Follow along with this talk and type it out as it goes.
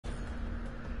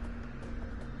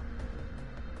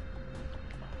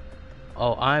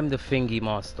Oh, I'm the thingy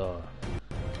master.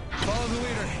 Follow the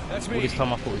leader. That's me. All this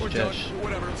time I thought it was Josh.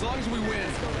 Whatever, as long as we win.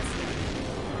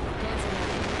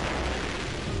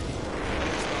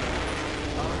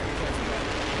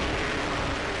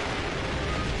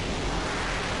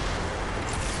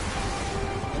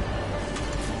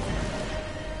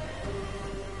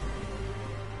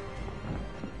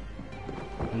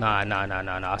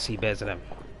 Nah. I see bears in them.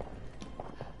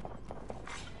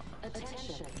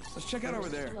 Let's check out over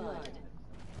there.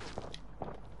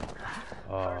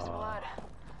 Oh.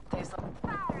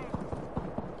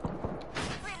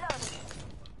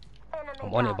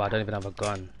 I'm on it, but I don't even have a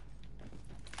gun.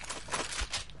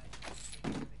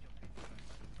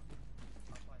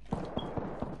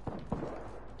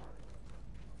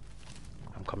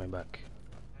 I'm coming back.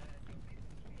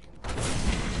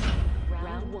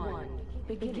 Round 1.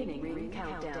 Beginning ring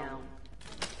countdown.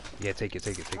 Yeah, take it.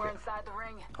 We're inside the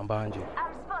ring. I'm behind you.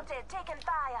 I'm spotted, taking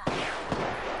fire.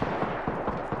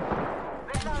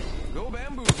 Go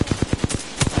bamboo.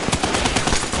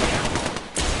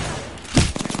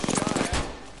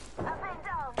 Up and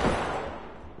down.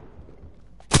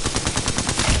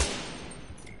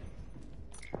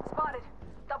 Spotted.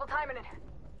 Double timing it.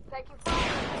 Taking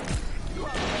fire.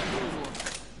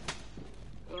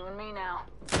 You and me now.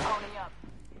 Pony up.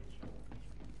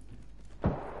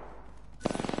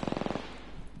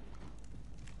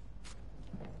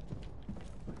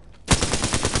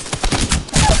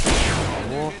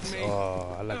 What?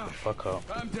 Oh, I like the fuck up.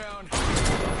 I'm down.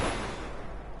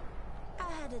 I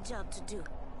had a job to do.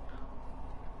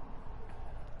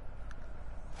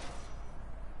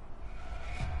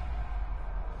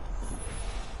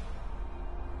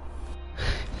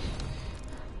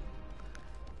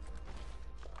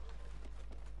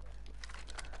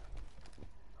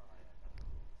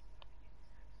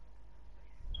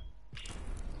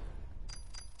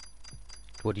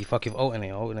 What do you fucking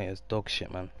alternate? Alternate is dog shit,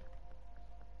 man.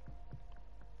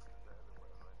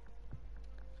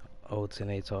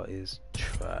 Alternator is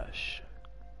trash.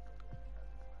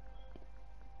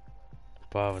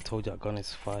 Bruv, I told you that gun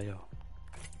is fire.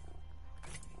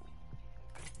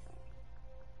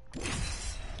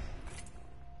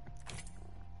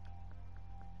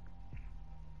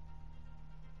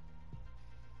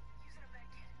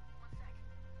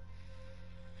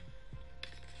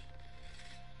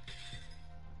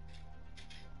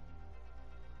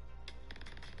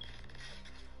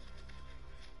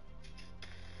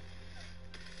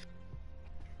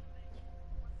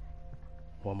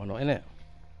 Why am I not in it?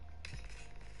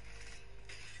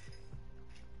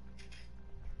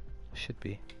 Should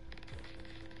be.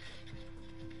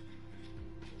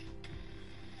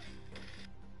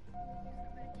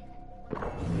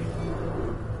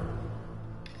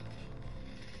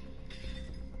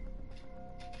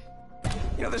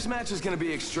 You know, this match is gonna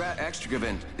be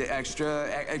extravagant.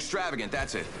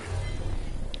 That's it.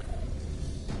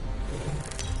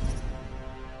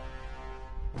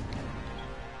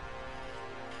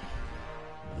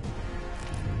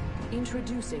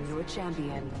 Introducing your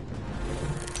champion.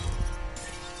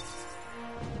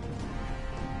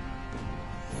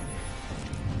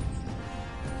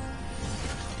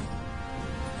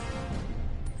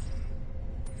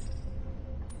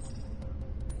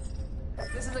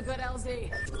 This is a good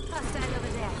LZ. Hostile over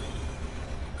there.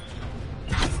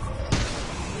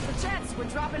 The jets, we're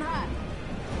dropping hot.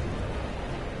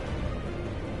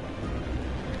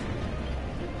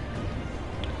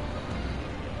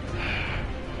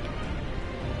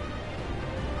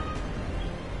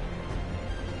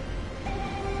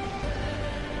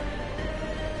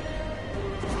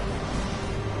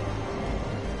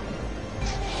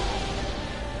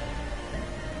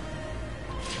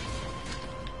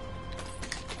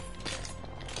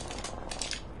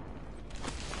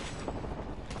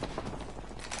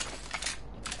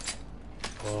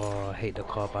 Oh, I hate the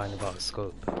carbine without a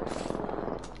scope.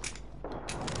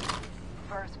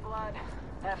 First blood.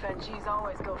 FNGs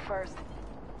always go first.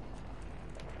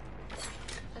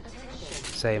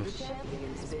 Same.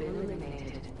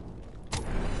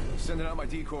 Sending out my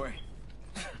decoy.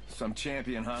 Some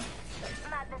champion, huh?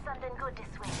 Might be something good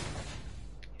this way.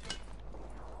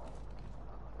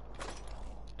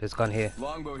 There's a gun here.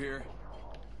 Longbow here.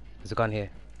 There's a gun here.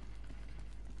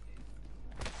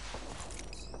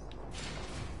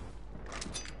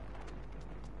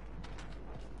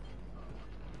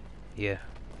 Yeah.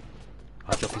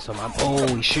 I'll drop you some ammo.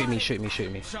 Oh, he's shooting me.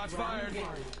 Shots fired.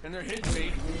 And they're hitting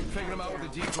me. Taking them out with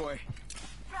a decoy.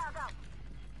 Frag up.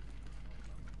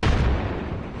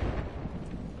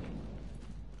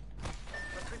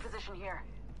 Let's reposition here.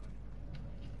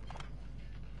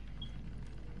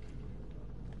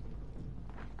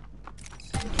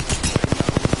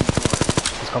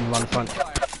 coming around the front.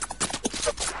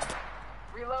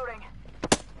 Reloading.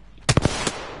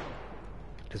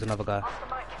 There's another guy. Off the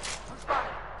mic. I'm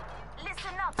spotted.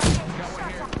 Listen up. I'm getting Got one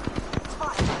shot here. at.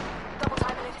 Spotted. Double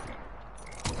timing it.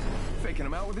 Faking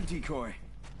him out with a decoy.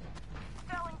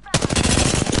 Throwing back.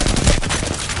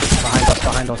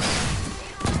 Behind us.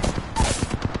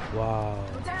 Wow.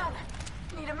 Go down.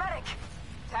 Need a medic.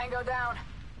 Tango down.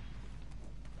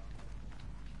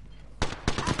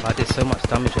 I did so much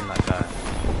damage on that guy.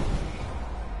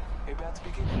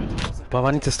 But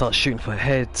I need to start shooting for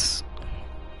heads.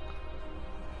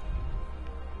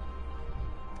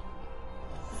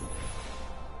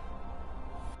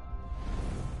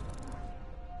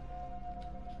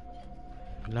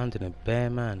 Landing a bear,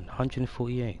 man.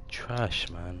 148. Trash,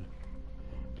 man.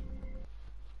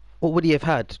 What would he have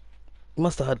had? He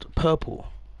must have had purple.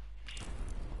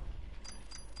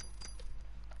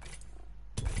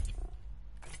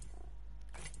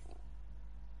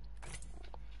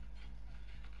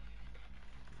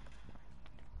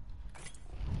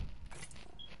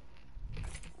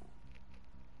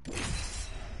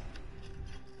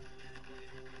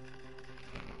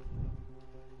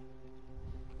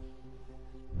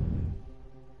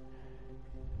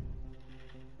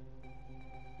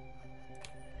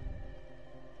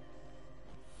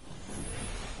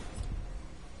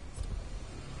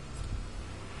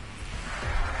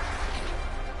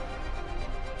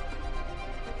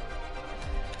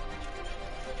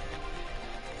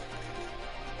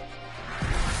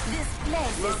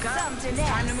 Look up. Something It's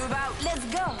time to else. move out. Let's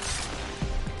go.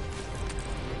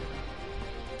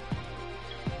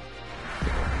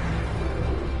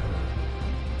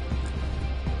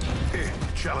 Hey,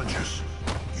 challengers,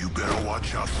 you better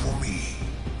watch out for me.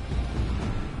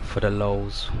 For the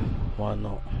lows. Why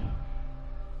not?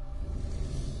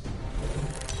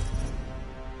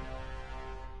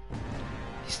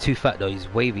 He's too fat though. He's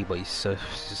wavy, but he's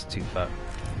just too fat.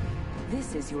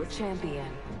 This is your champion.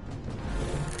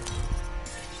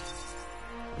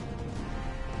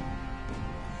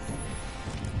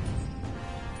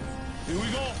 Here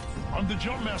we go. I'm the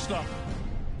jump master.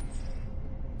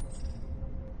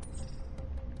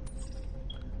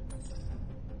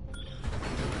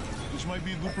 This might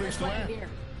be a good place to land. Here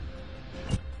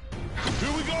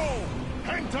we go.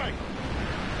 Hang tight.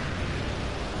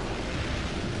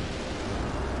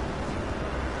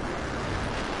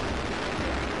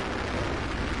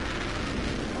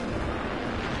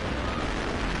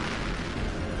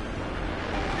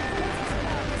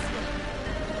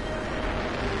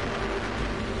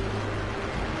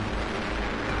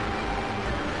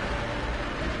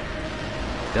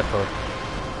 Depot.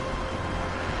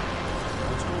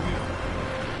 Let's go here.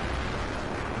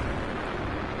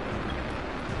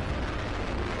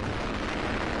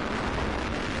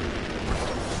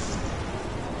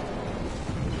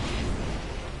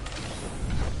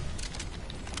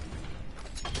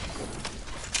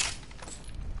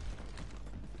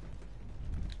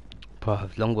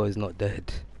 Bruh, Longbow is not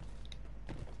dead.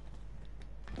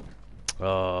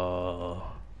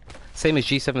 Same as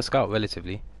G7 Scout,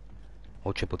 relatively.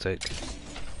 Or triple take.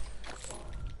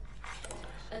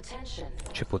 Attention.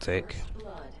 Triple take.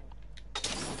 Blood.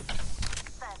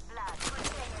 First blood. Good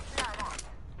thing it's not us.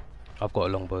 I've got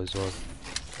a longbow as well.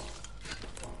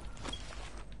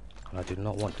 And I do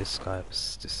not want this guy,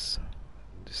 this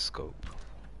scope.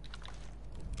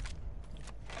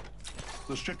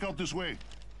 Let's check out this way.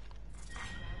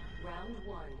 Round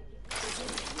one.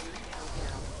 Beginning ring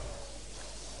countdown.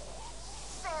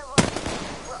 Fair one.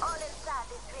 We're all inside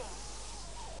this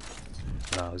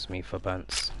ring. Nah, it was me for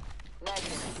Bants.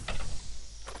 Negative.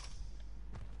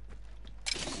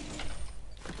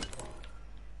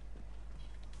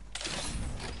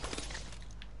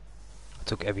 I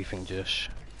took everything, Josh.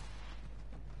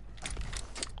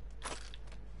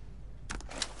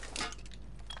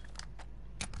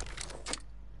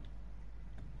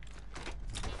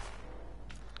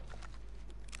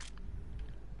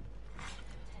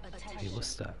 Hey,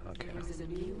 what's that? Okay. This is a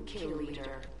new kill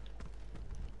leader.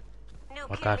 New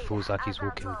My kill guy leader. feels like he's I'm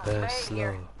walking not very Right slow.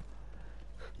 here.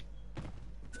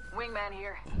 Wingman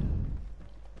here.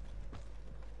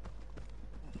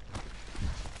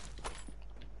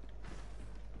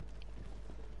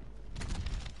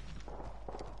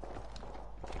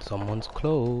 Someone's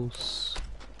close.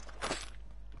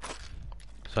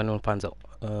 So anyone finds out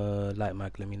light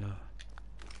mag, let me know.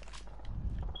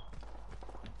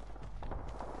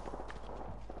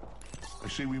 I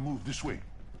say we move this way.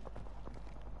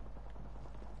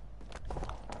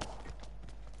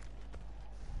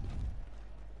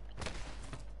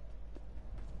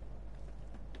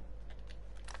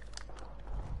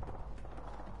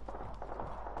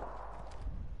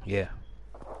 Yeah.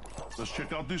 Let's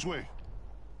check out this way.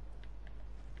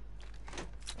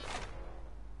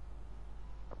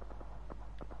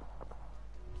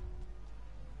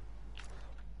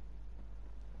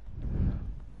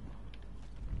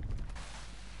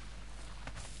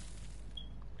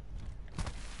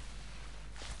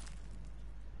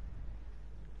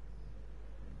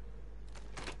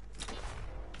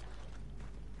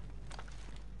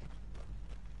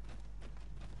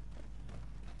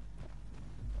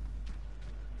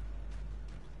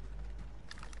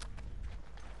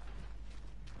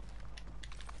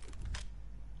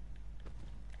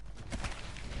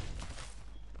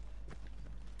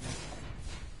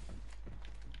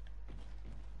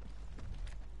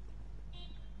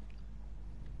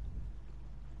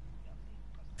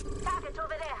 Target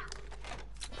over there.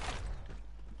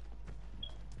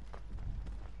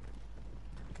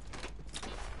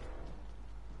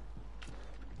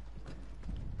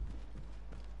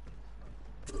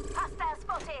 Hostile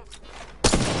spotted.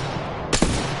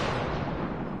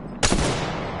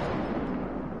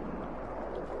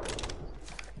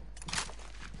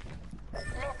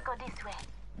 Let's go this way.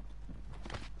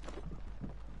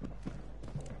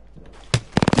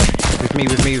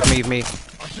 With me.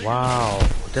 Wow.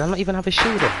 Did I not even have a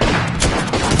shield up?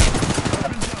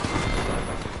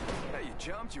 Hey, you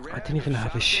jumped, you ran, I didn't even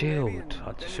have a shot through the shield. enemy, I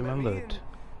and just then you let me remembered. in.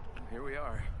 Here we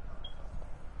are.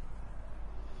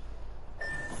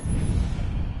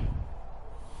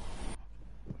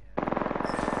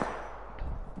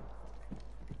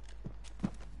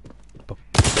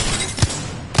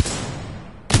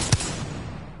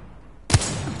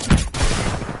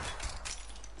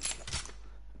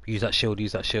 Use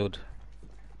that shield.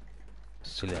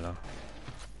 Still enough.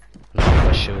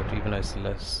 Not a shield, even though it's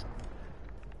less.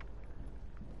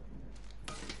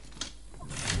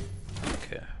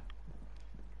 Okay.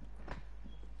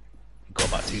 Got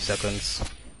about 2 seconds.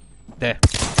 There.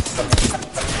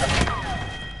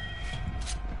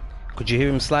 Could you hear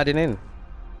him sliding in?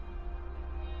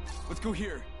 Let's go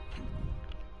here.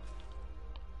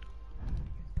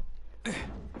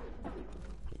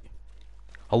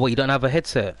 Oh, what, you don't have a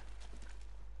headset?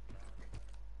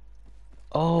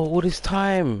 Oh, all this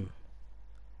time.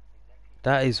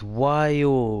 That is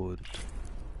wild.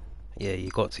 Yeah, you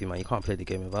got to, man. You can't play the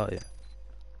game without it.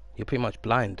 You're pretty much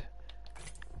blind.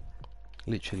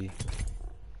 Literally.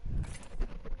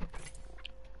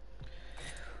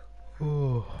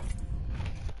 Oh.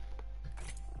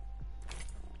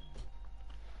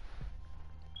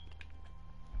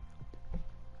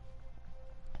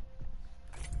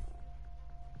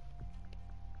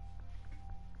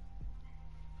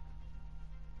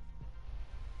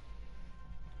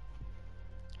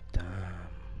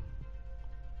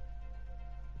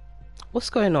 What's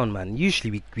going on, man?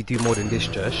 Usually we do more than this,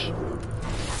 Josh.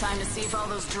 Time to see if all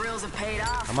those drills have paid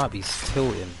off. I might be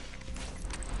tilting.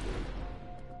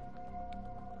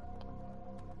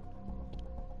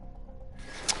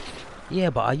 Yeah,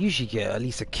 but I usually get at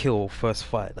least a kill first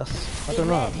fight. That's, I don't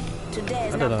know. Today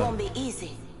is I not don't know. gonna be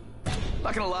easy.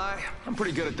 Not gonna lie, I'm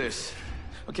pretty good at this.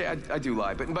 Okay, I do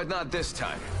lie, but not this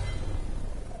time.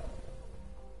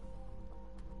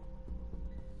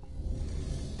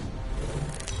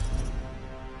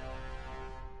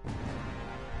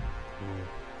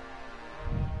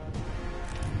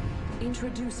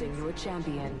 Introducing your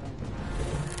champion.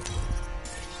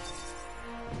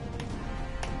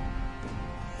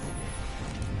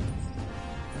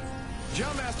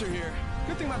 Jump Master here.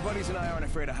 Good thing my buddies and I aren't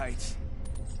afraid of heights.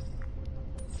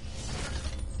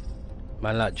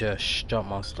 Man like Josh, Jump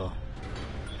Master.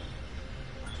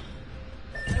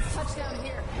 Let's touch down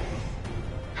here.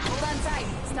 Hold on tight.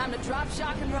 It's time to drop,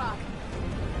 shock, and rock.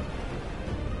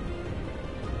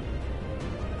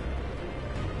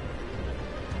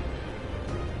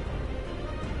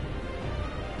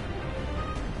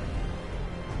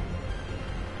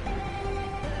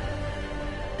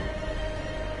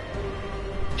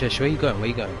 Josh, where you going? Where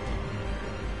you going?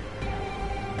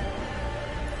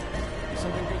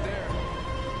 Something good there.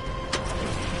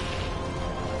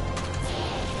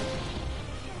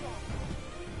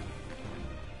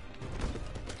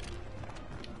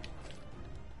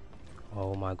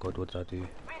 Oh my god, what did I do?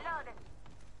 Reloaded.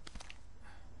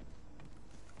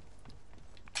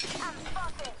 I'm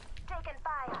spotted. Taking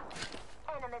fire.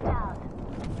 Enemy down.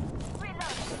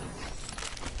 Reloaded.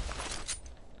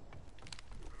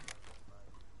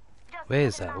 Just Where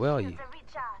is giving that? my Where are shields you? a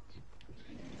recharge.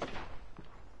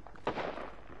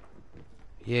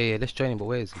 Yeah, let's join him, but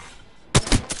where is he?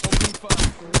 Opening fire.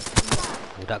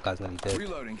 Oh, that guy's nearly dead.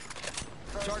 Reloading.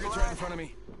 Target's right in front of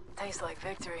me. Tastes like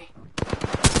victory.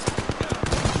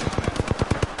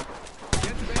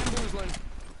 Get the bamboozling.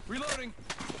 Reloading.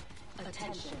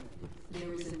 Attention.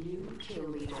 There is a new kill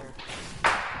leader.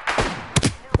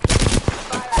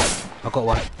 I got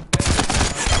one.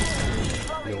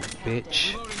 Little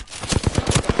bitch.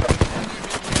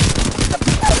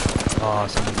 Oh,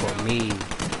 someone got me.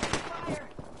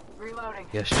 Reloading.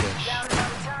 Yes, yes. Down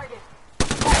another target.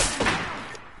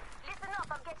 Listen up,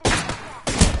 I'm getting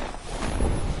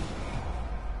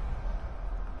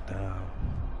Damn.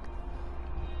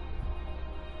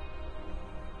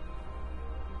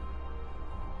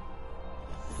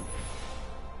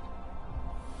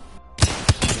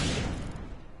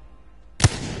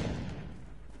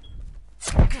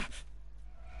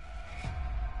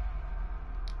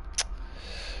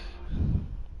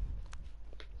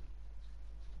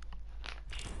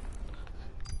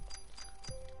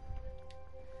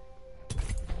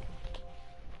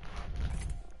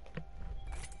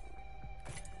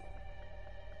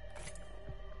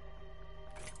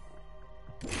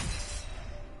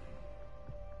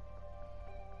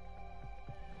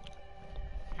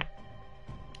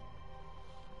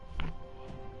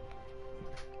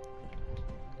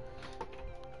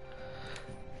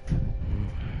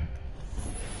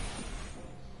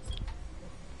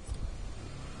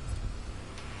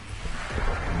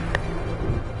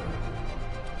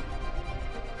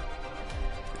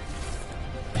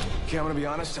 Okay, I'm gonna be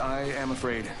honest. I am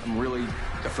afraid. I'm really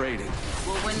afraid.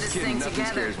 We'll win this Kid, thing nothing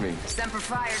together. scares me. Semper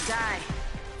Fi or die.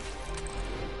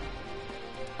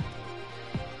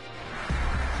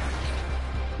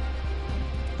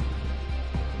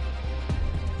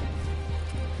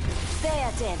 Pay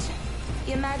attention.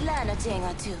 You might learn a thing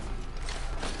or two.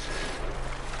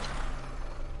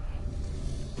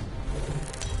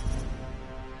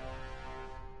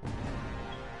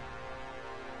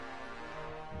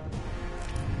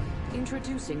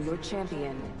 Introducing your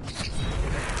champion.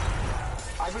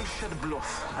 I will shed blood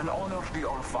and honor the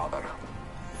All-Father.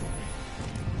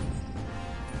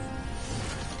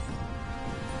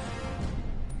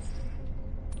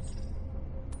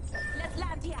 Let's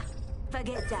land here.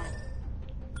 Forget that.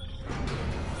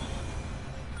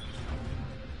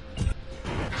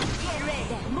 Get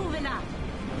ready. Moving up.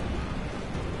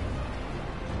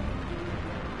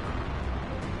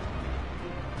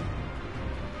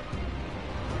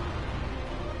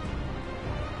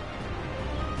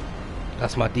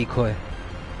 That's my decoy.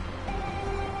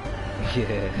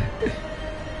 Yeah.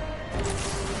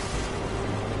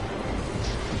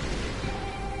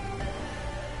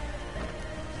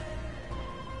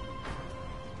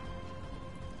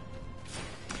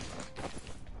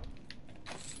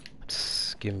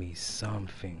 Just give me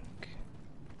something.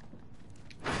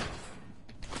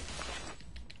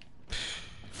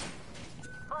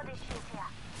 Body shield here.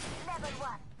 Level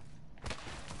 1.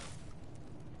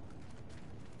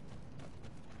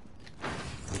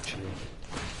 Literally.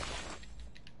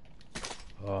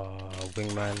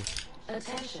 Wingman.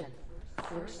 Attention.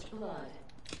 First blood.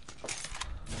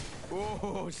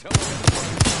 Oh,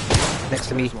 someone. Next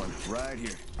to me. This one, right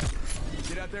here.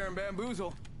 Get out there and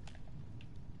bamboozle.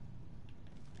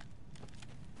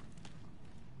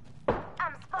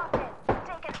 I'm spotted.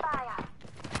 Taking fire.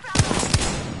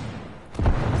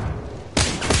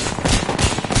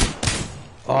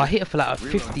 Oh, I hit it for like a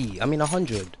 50. I mean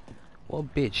 100. What a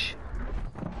bitch.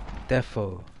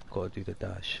 Defo. Gotta do the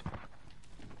dash.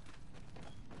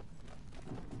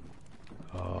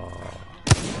 Oh.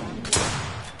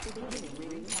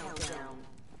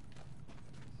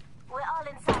 We're all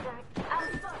inside the...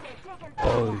 I'm spotted. Taking fire.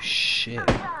 Oh shit.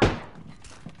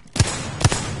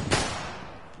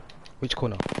 Which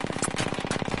corner? Down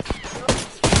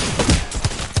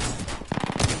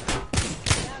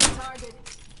target.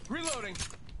 Reloading.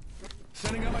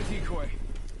 Sending out my decoy.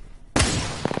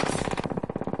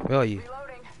 Where are you?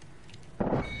 Reloading.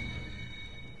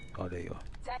 Oh, there you are.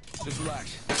 Just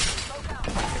relax.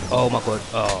 Oh my god.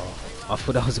 Oh, I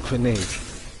thought that was a grenade.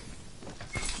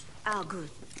 Oh, good.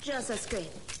 Just a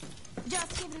scrape.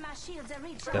 Just giving my shields a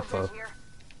reach. Defo.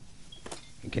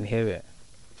 You can hear it.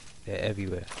 They're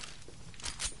everywhere.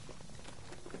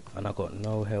 And I got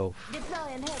no health.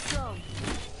 Deploying headstrong.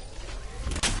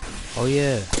 Oh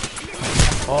yeah.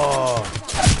 Oh.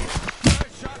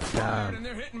 Shots Damn. fired and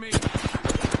they're hitting me.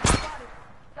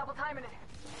 Double timing it.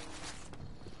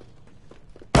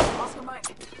 Oscar Mike.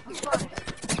 I'm spotted.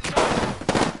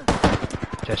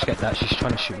 Just get that. She's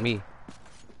trying to shoot me.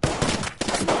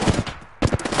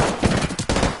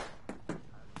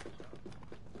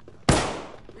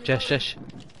 Jess.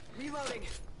 Reloading.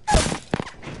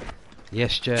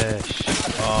 Yes, Jess.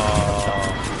 Oh.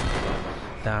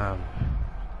 Damn.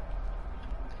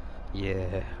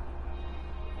 Yeah.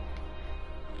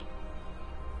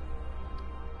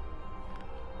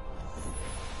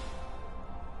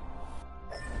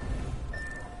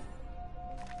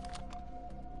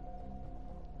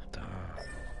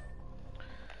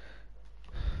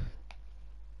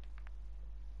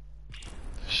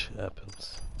 Shit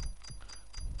happens.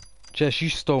 Jess, you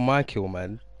stole my kill,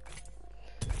 man.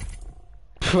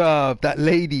 Bruh, that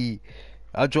lady.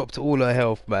 I dropped all her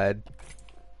health, man.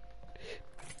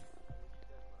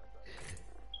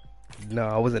 No,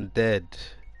 I wasn't dead.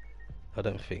 I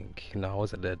don't think. No, I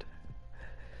wasn't dead.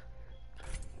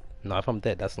 No, if I'm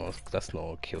dead, that's not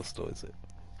a kill store, is it?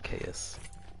 KS.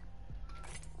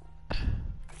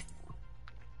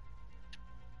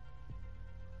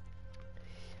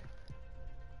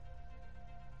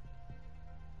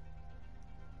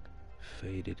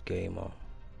 Faded gamer.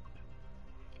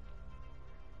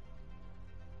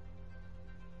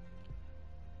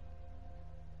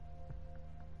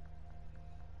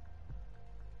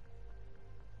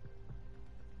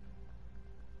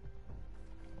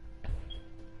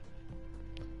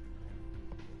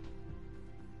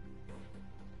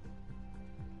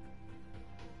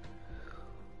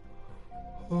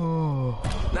 Oh.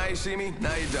 Now you see me,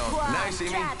 now you don't. Wow, Now you see me,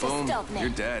 try to boom, stop me. you're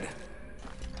dead.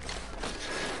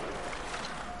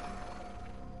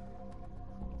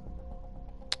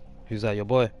 Who's that, your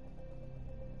boy?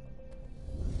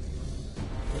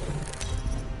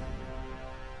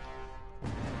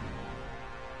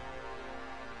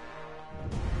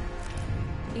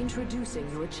 Introducing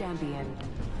your champion.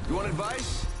 You want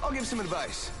advice? I'll give some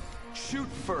advice. Shoot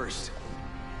first.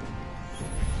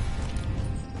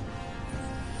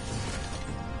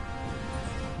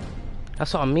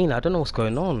 That's what I mean. I don't know what's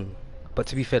going on. But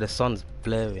to be fair, the sun's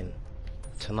blaring.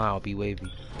 Tonight I'll be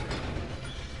wavy.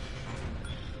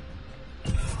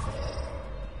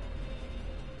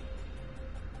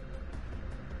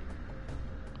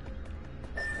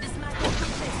 This might be a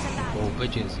good place to land. Oh,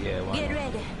 bridges, yeah. Why Get not?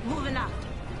 ready. Moving out.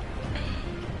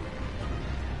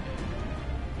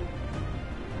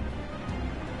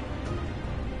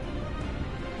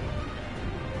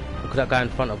 Look at that guy in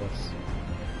front of us.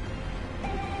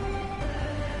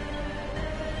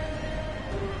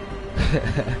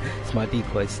 It's my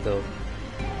decoy still.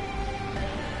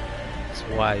 It's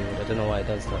wild. I don't know why it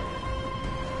does that.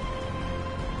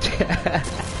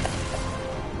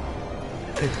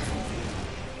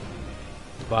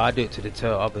 But I do it to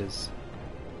deter others.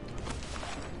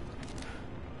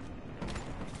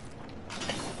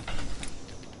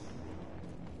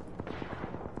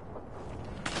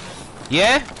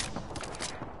 Yeah?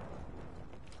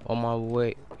 On my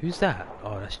way. Who's that?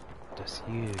 Oh, that's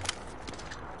you.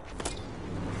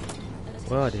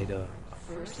 Where are they though?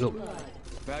 Look.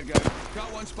 Bad guy.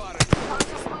 Got one spotted.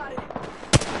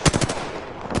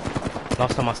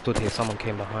 Last time I stood here, someone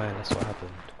came behind. That's what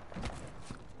happened.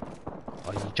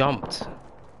 Oh, you jumped.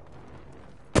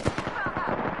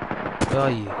 Where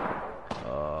are you?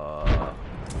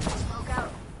 Smoke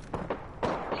out.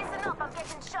 Listen up, I'm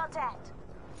getting shot at.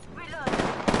 Reload.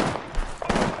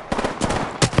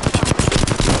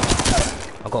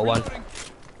 I got one. Reloading.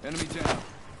 Enemy down.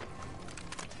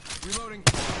 Reloading.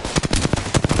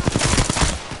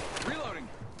 Reloading.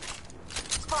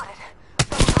 Spotted.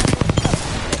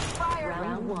 Fire.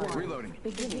 Round one. Reloading.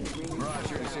 Beginning ring. Mirage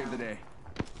here to save the day.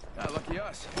 Lucky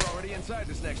us. We're already inside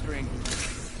this next ring.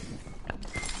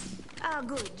 Oh,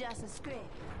 good. Just a scrape.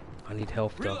 I need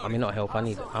health though. I mean not health, I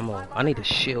need ammo. I need a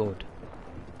shield.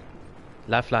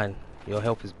 Lifeline, your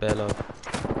health is bare low.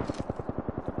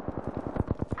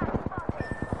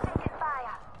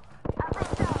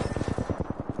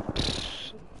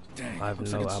 Dang, I have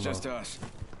looks no like it's ammo. just us.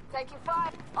 Thank you,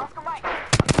 5. Oscar right.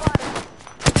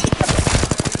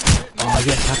 Oh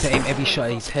yes, I have to aim every shot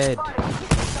at his head.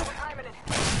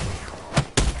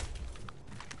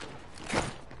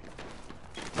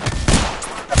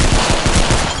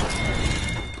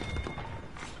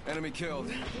 Enemy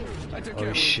killed. I took Oh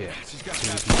care shit. of it. She's got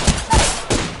that.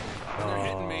 They're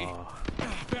hitting me.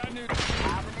 Bad news.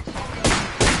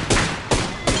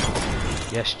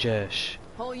 Yes, Jesh.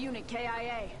 Whole unit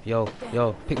KIA. Yo,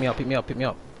 pick me up, pick me up, pick me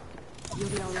up. You'll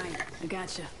be alright. I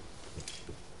gotcha.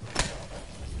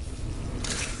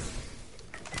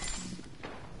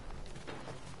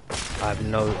 I have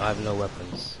no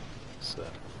weapons. So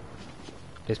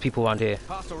there's people around here.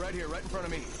 Hostile right here, right in front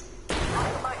of me.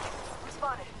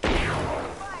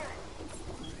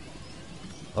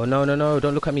 Oh no,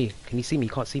 don't look at me. Can you see me?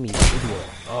 You can't see me, you idiot.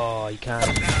 Oh, you can.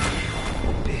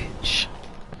 Bitch.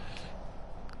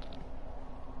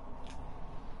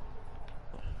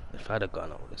 If I had a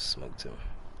gun, I would have smoked him.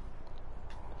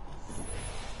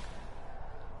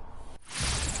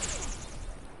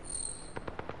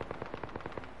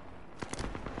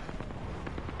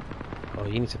 Oh,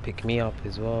 you need to pick me up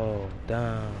as well.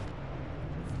 Damn.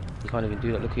 You can't even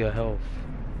do that. Look at your health.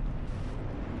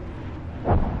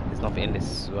 There's nothing in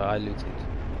this where I looted.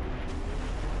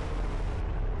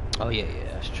 Oh yeah,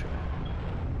 that's true.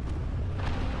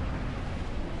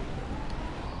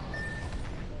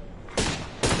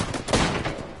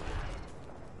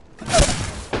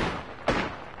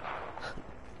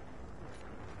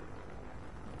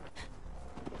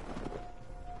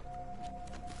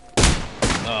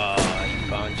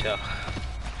 Ciao.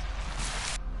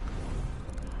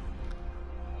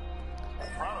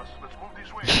 Promise, let's move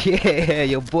this way. Yeah,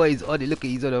 your boy's on it. Look at,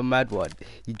 he's on a mad one.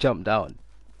 He jumped down.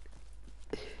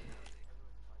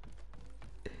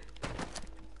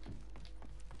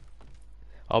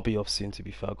 I'll be off soon, to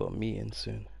be fair. I got a meeting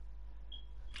soon.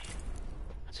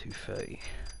 2:30.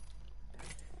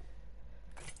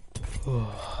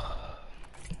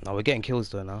 Now we're getting kills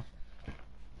though now.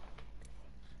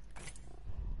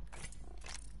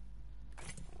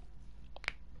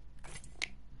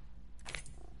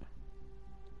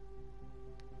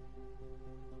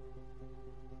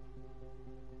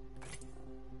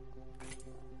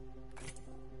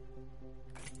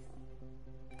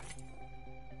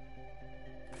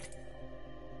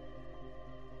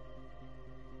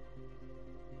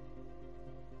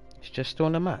 It's just still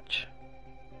on the match.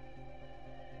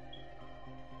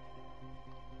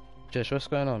 Josh, what's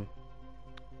going on?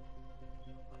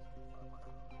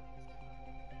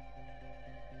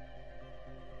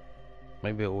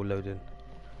 Maybe it all loaded.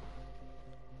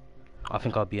 I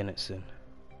think I'll be in it soon.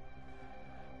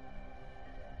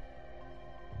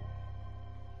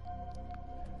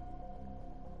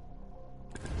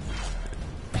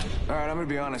 Alright, I'm gonna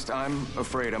be honest. I'm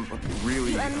afraid. I'm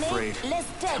really afraid. Let's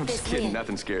take I'm this just kidding. win.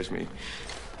 Nothing scares me.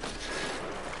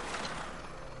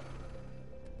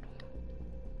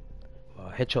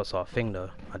 Well, headshots are a thing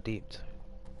though. I deeped.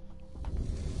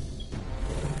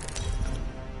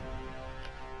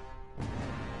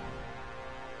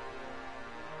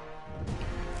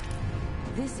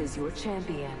 This is your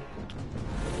champion.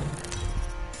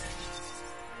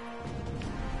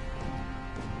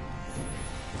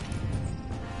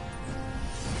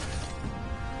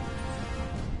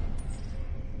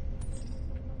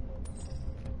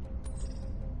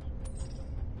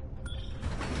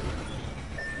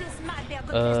 This might be a good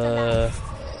place to land.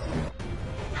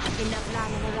 Enough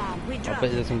lying around. We I drop.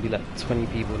 bet there's gonna be like 20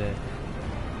 people there.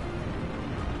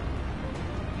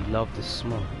 You love the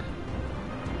smoke.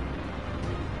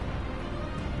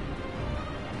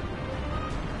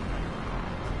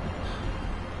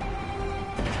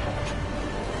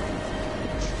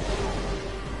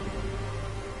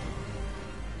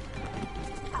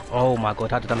 Oh my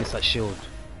god, how did I miss that shield?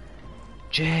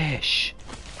 Jesh!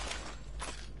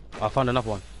 I found another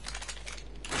one.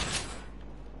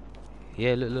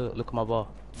 Yeah, look at my bar.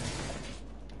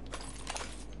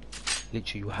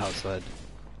 Literally, you were outside.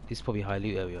 This is probably high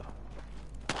loot area.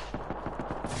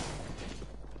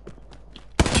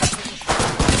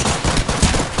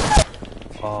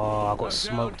 Oh, I got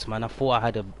smoked, man. I thought I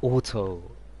had an auto.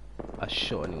 I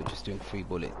shot and it was just doing 3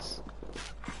 bullets.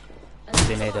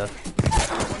 Grenada.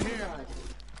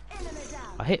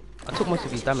 I took most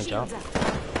of his damage out.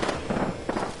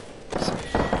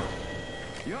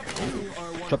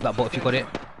 Drop that bot if you got it.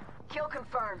 Kill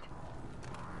confirmed.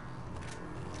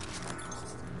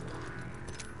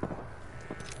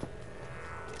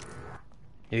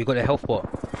 Yeah, you got a health bot.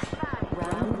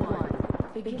 Round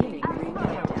one. Beginning ring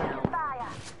countdown.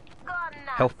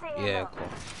 Health. Yeah, cool.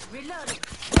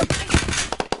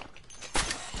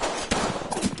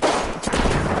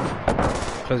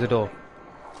 Close the door.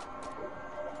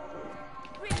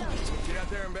 Get out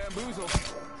there and bamboozle.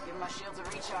 Give my shields a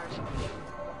recharge.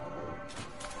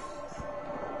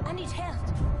 I need help.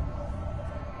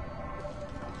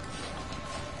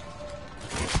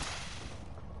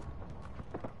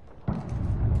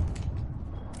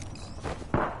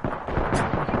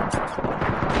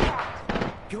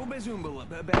 Go Bazumba.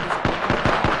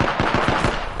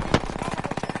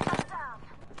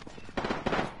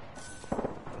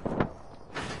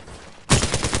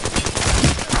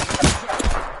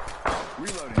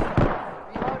 Reloading.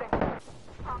 Reloading.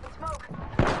 Popping smoke.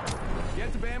 Get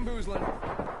to bamboozling.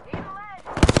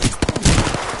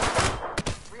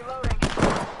 Reloading.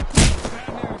 Bad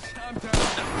news. I'm down.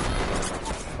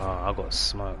 Oh, I got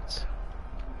smoked.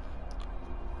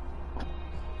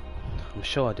 I'm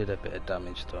sure I did a bit of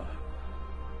damage though.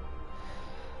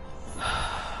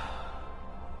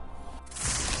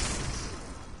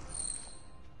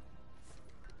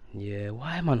 Yeah,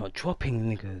 why am I not dropping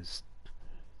niggas?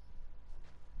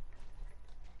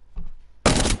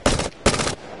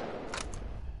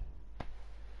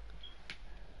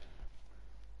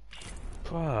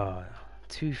 Bruh,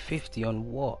 250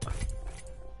 on what?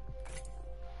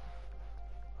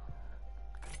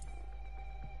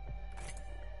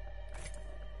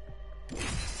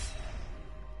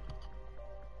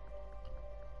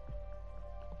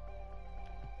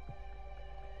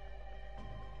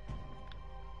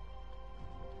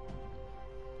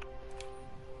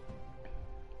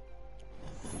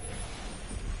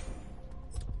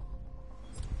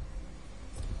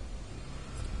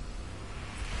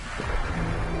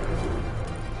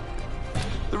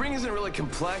 ring isn't really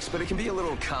complex, but it can be a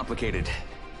little complicated.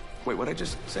 Wait, what'd I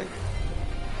just say?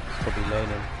 Probably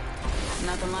learning.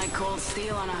 Nothing like cold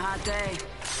steel on a hot day.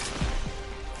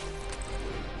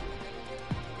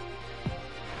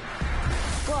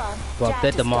 Go on. Well, Jack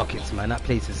dead the is markets, man. That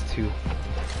place is it's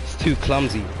too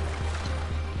clumsy.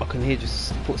 I can hear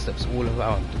just footsteps all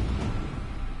around.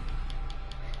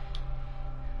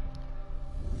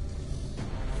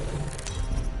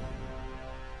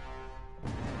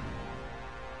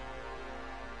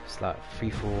 It's like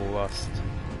free for all rust.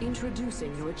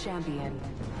 Introducing your champion.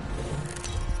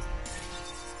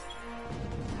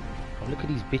 Oh, look at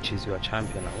these bitches who are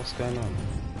champion. Like, what's going on?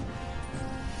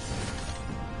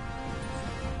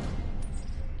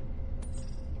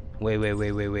 Wait.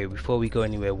 Before we go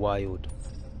anywhere wild.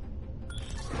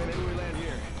 Okay, maybe we land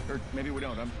here. Or maybe we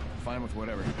don't. I'm fine with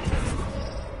whatever.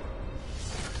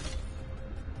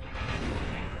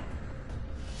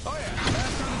 Oh yeah,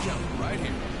 faster the jump, right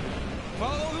here.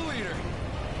 Follow the leader.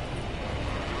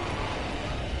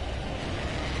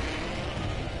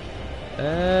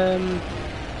 I'm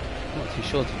not too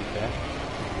sure to be fair.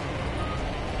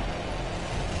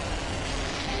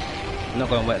 I'm not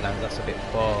going wetlands, that's a bit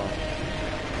far.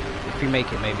 If we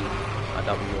make it, maybe I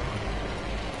double you.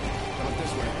 Come up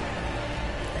this way.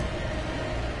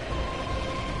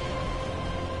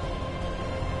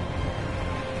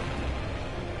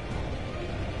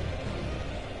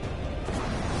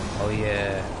 Oh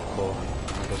yeah, well,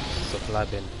 I'm gonna supply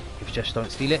bin. If you just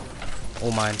don't steal it,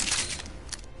 all mine.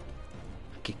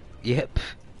 Yep.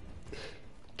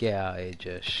 Get out of here,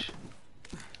 Josh.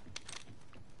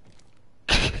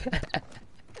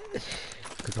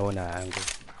 Because I want that angle.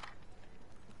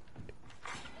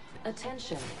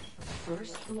 Attention.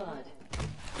 First blood.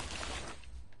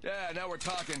 Yeah, now we're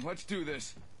talking. Let's do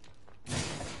this.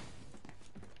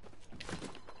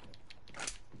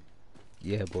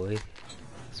 Yeah, boy.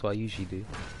 That's what I usually do.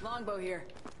 Longbow here.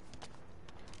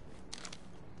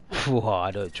 Whoa,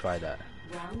 I don't try that.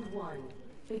 Round 1.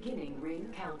 Beginning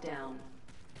ring countdown.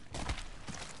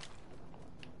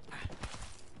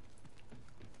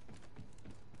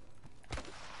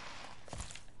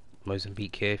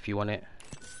 Mozambique here if you want it.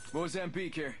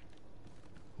 Mozambique here.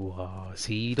 Wow,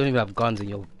 see, you don't even have guns and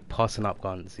you're passing up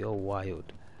guns. You're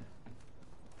wild.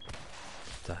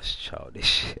 That's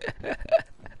childish.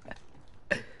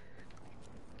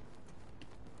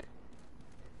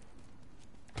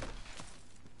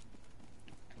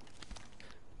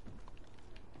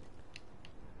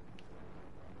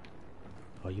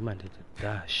 Oh, you man did a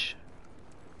dash.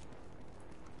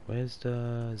 Where's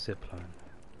the zipline?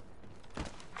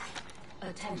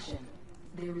 Attention.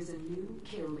 There is a new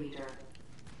kill leader.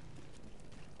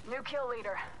 New kill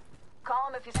leader. Call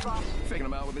him if you spot. Faking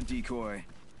him out with a decoy.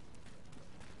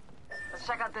 Let's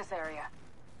check out this area.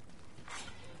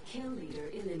 Kill leader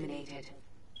eliminated.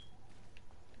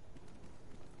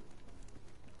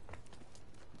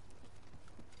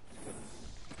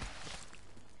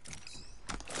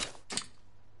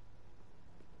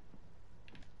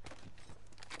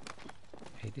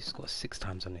 Hey, this got 6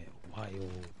 times on it.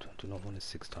 Wild. I do not want a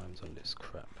 6 times on this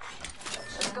crap.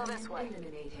 Let's go this way.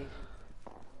 Eliminated.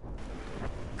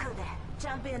 Good.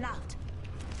 Champion out.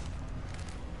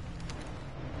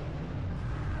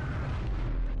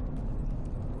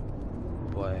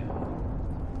 Boy.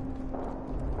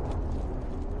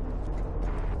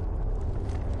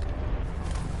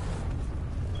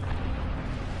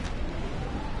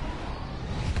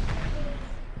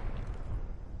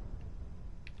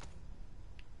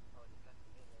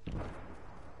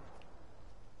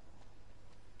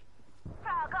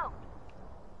 Go.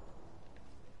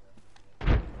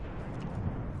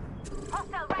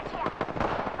 Hostile right here.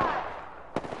 Fire.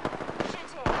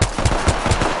 Shoot him.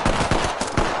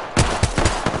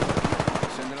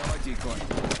 Send it out like decoy.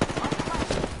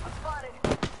 I'm spotted.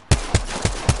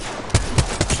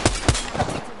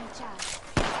 To recharge.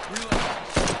 Reload.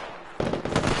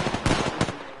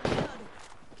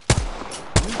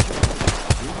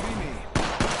 Will be me.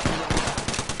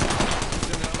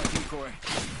 Send it out like decoy.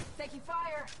 Taking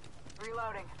fire.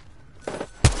 Reloading.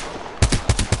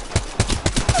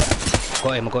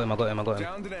 Got him. Downed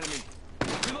an enemy.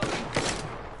 Reloading.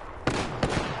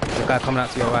 There's a guy coming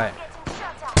out to your right. Getting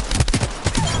shot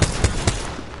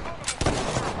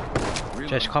at.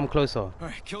 Josh, come closer.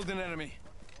 Alright, killed an enemy.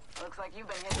 Looks like you've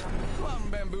been hitting him. Go out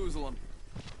and bamboozle him.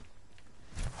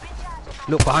 Recharge.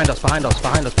 Look, behind us.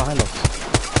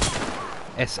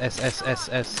 S.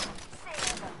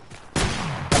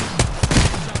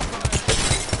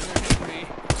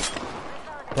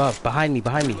 Bruh, behind me.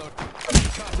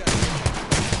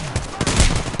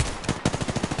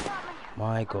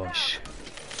 My gosh.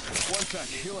 One sec,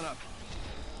 healing up.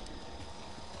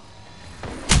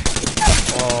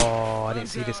 Oh, I didn't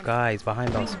see this guy. He's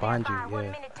behind us, behind you.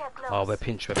 Yeah. Oh, we're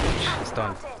pinched. It's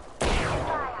done. No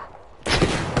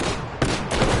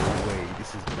way,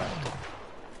 this is bad.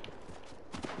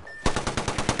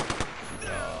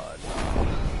 Oh,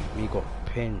 no. We got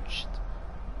pinched.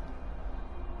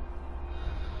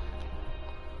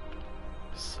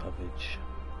 Savage.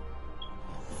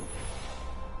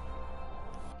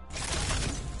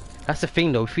 That's the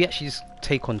thing though, if we actually just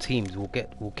take on teams, we'll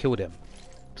kill them.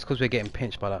 It's because we're getting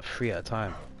pinched by like 3 at a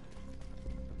time.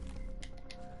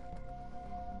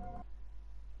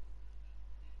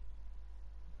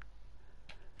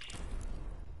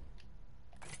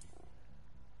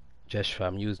 Jesh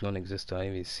fam, you was non-existent. I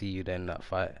didn't even see you then in that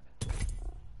fight.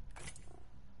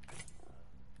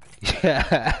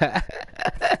 Yeah.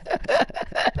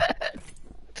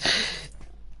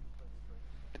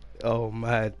 Oh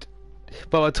mad.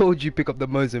 But I told you pick up the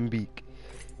Mozambique.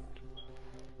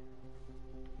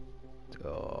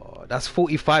 Oh, that's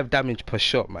 45 damage per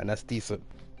shot, man. That's decent.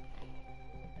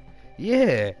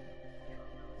 Yeah.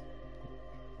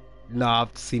 Nah,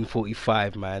 I've seen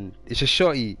 45, man. It's a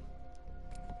shotty.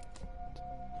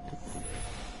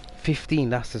 15,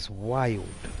 that's just wild.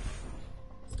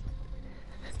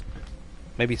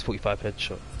 Maybe it's 45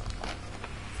 headshot.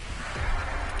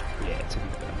 Yeah, to be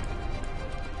fair.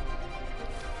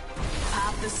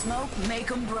 Pop the smoke,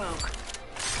 make 'em broke.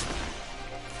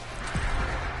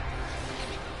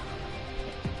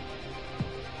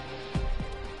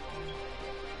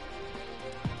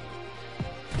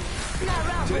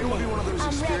 Today will be one of those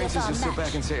experiences you'll sit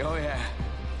back and say, oh yeah,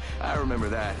 I remember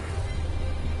that.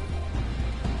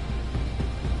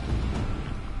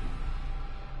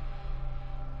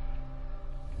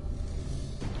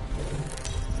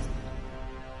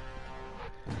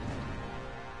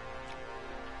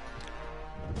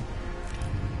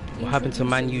 What happened to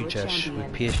Man U, Jesh,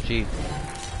 with PSG?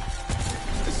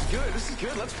 This is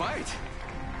good, let's fight.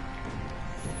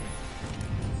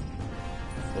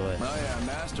 Boy. Oh yeah,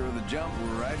 master of the jump,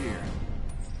 we're right here.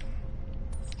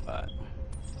 Alright.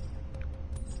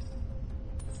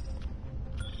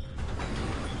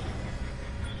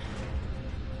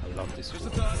 I love this Just a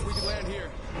one. thought, we can land here.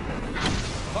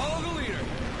 Follow the leader.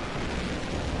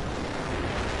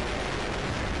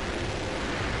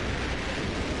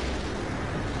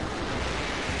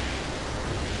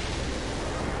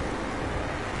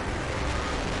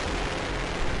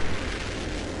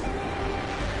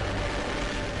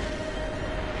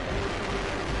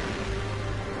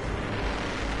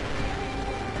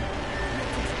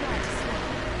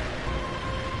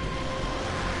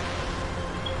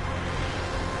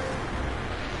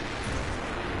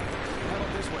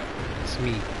 It's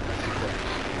me.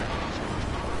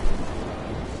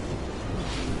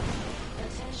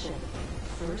 Attention.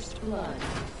 First blood.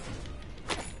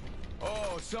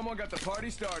 Oh, someone got the party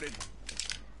started.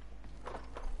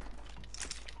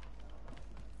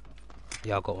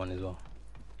 Yeah, I got one as well.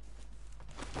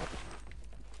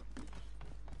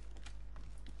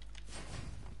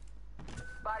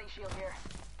 Body shield here.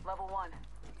 Level 1.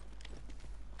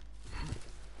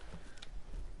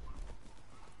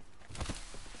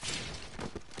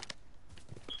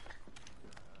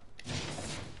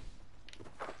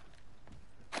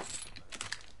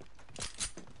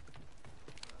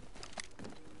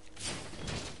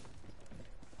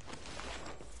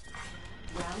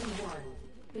 Round 1.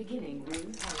 Beginning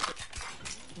ring target.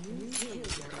 New kill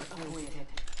leader appointed.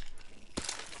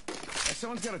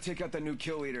 Someone's got to take out that new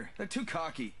kill leader. They're too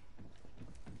cocky.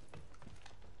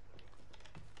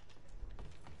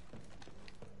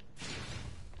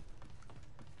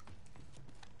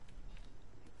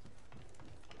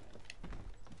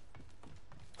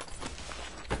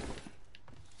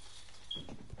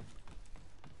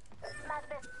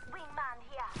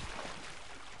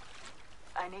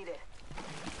 I need it.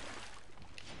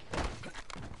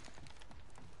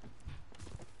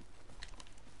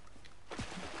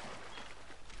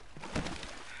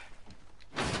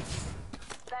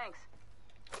 Thanks.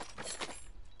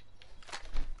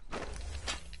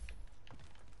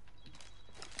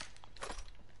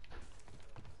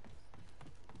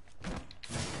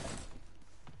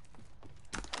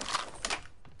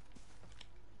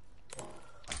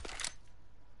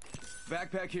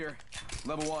 Backpack here.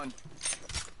 Level 1.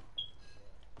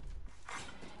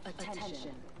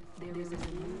 Attention. There is a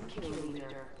new kill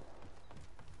leader.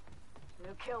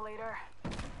 New kill leader.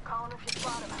 Call him if you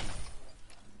spot him.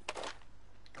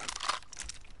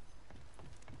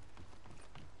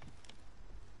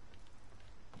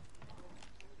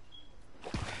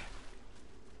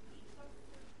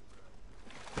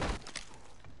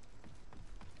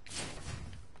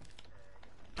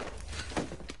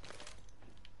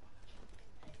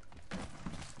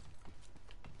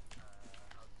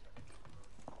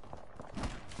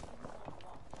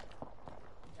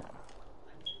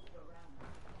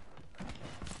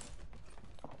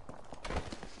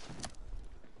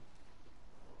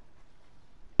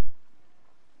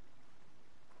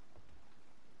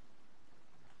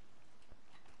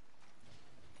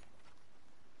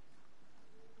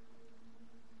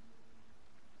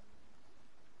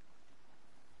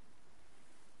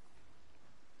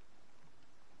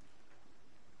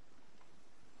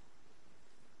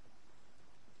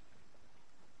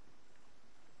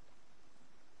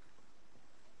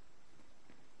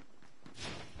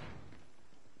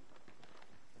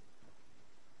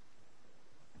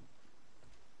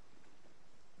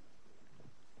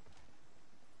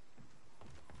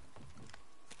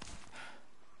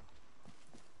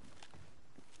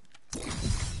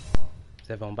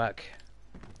 everyone back?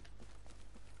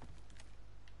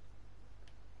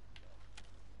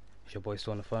 Is your boy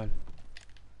still on the phone?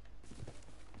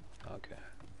 Okay.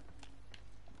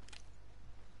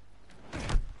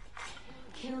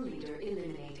 Kill leader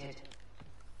eliminated.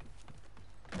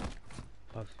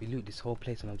 If we loot this whole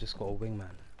place and I've just got a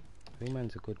wingman.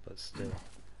 Wingmans are good, but still.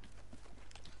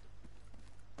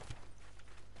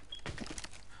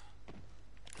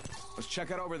 Let's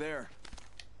check out over there.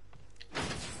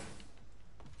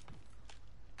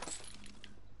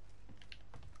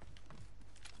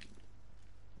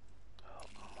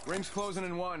 Ring's closing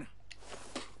in 1.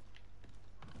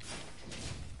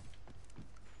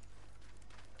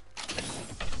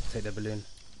 Take the balloon.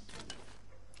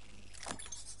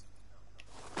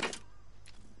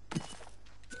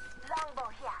 Longbow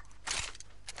here.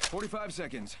 45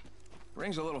 seconds.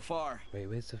 Ring's a little far. Wait,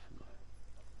 where's the...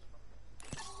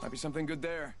 Might be something good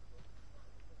there.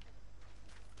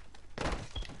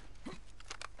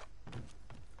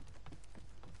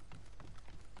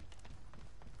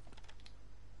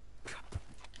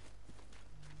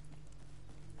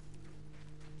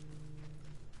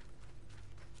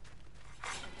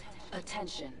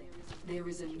 Attention. There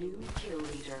is a new kill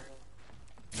leader.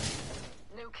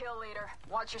 New kill leader.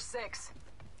 Watch your 6.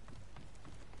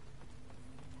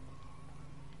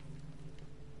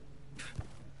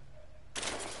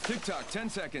 Tick-tock, 10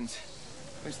 seconds.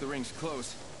 At least the ring's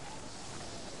close.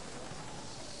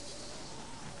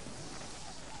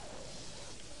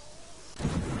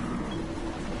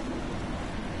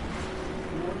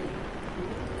 Warning. Movement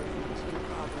in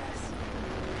progress.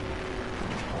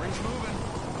 Ring's moving.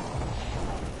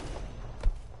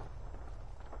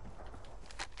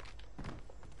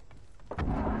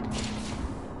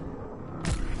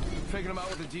 Faking him out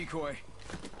with a decoy.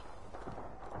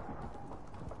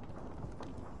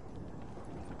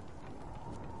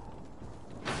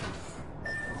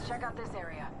 Let's check out this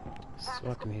area.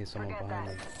 So I can hear someone Forget behind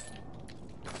that. me.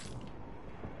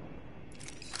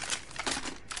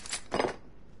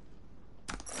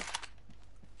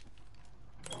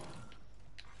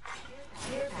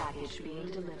 Care package being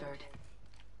delivered.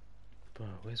 Bro,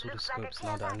 where's all the Looks like a scopes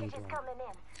care now that I package need is one? coming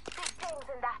in. Big things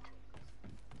in that.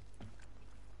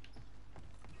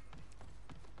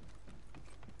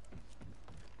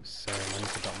 So I need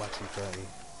to duck my 230.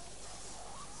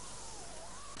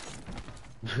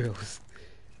 Reals.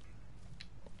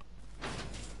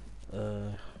 I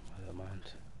don't mind.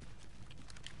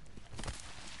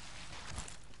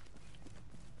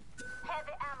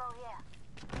 Heavy ammo here.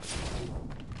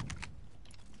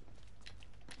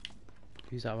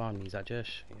 Who's that around me? Is that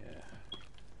Josh? Yeah.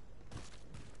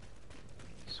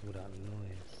 Saw that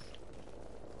noise.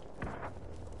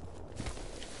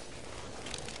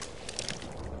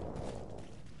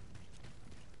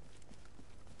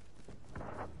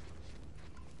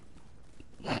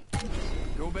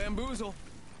 Go bamboozle.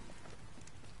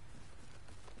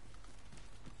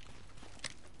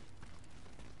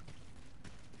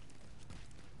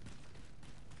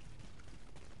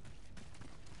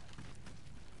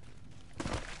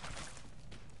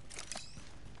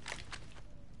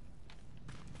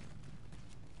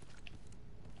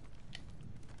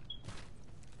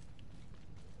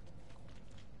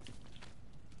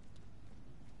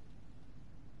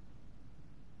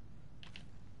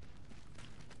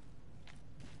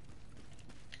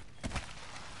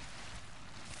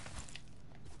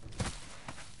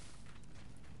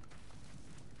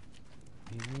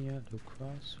 Meet me at the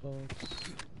crossroads.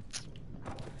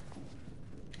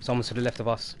 Someone's to the left of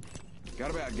us.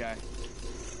 Got a bad guy.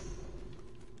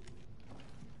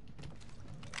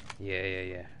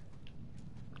 Yeah.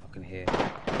 I can hear.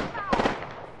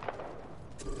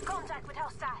 Contact with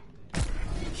hostile.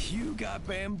 You got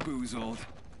bamboozled.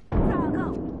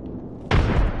 Go.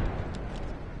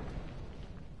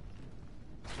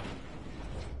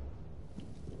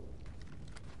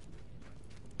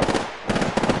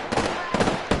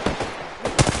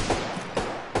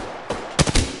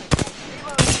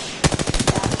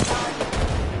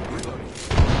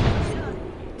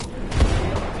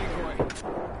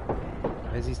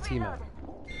 Where's his team at?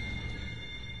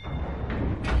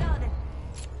 Reloading.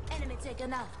 Enemy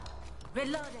taken out.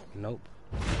 Reloading. Nope.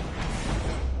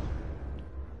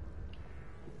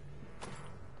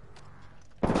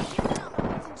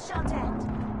 Getting shot at.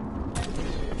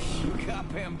 You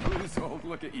got bamboozled.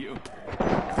 Look at you.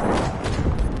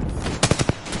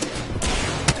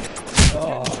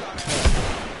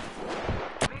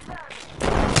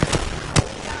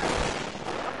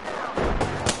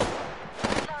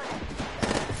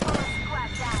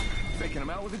 Faking him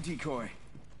out with a decoy.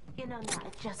 You know now,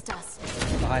 it's just us.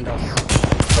 Behind us.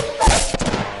 Oh,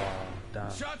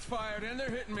 damn. Shots fired and they're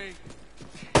hitting me.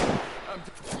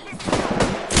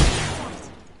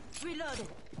 Reloaded.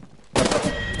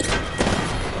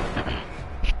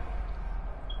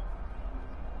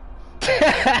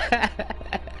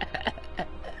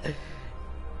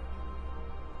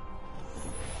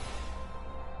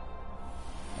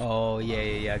 Oh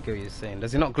yeah, I get what you're saying.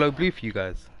 Does it not glow blue for you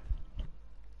guys?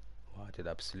 Well, I did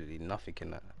absolutely nothing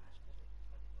in that.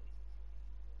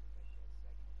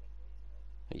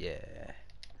 Yeah.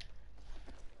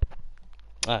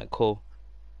 Alright, cool.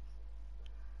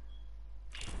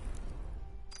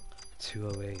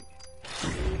 208.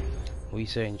 What are you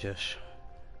saying, Josh?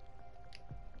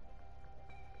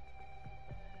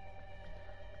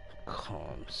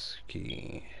 Calm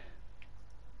ski.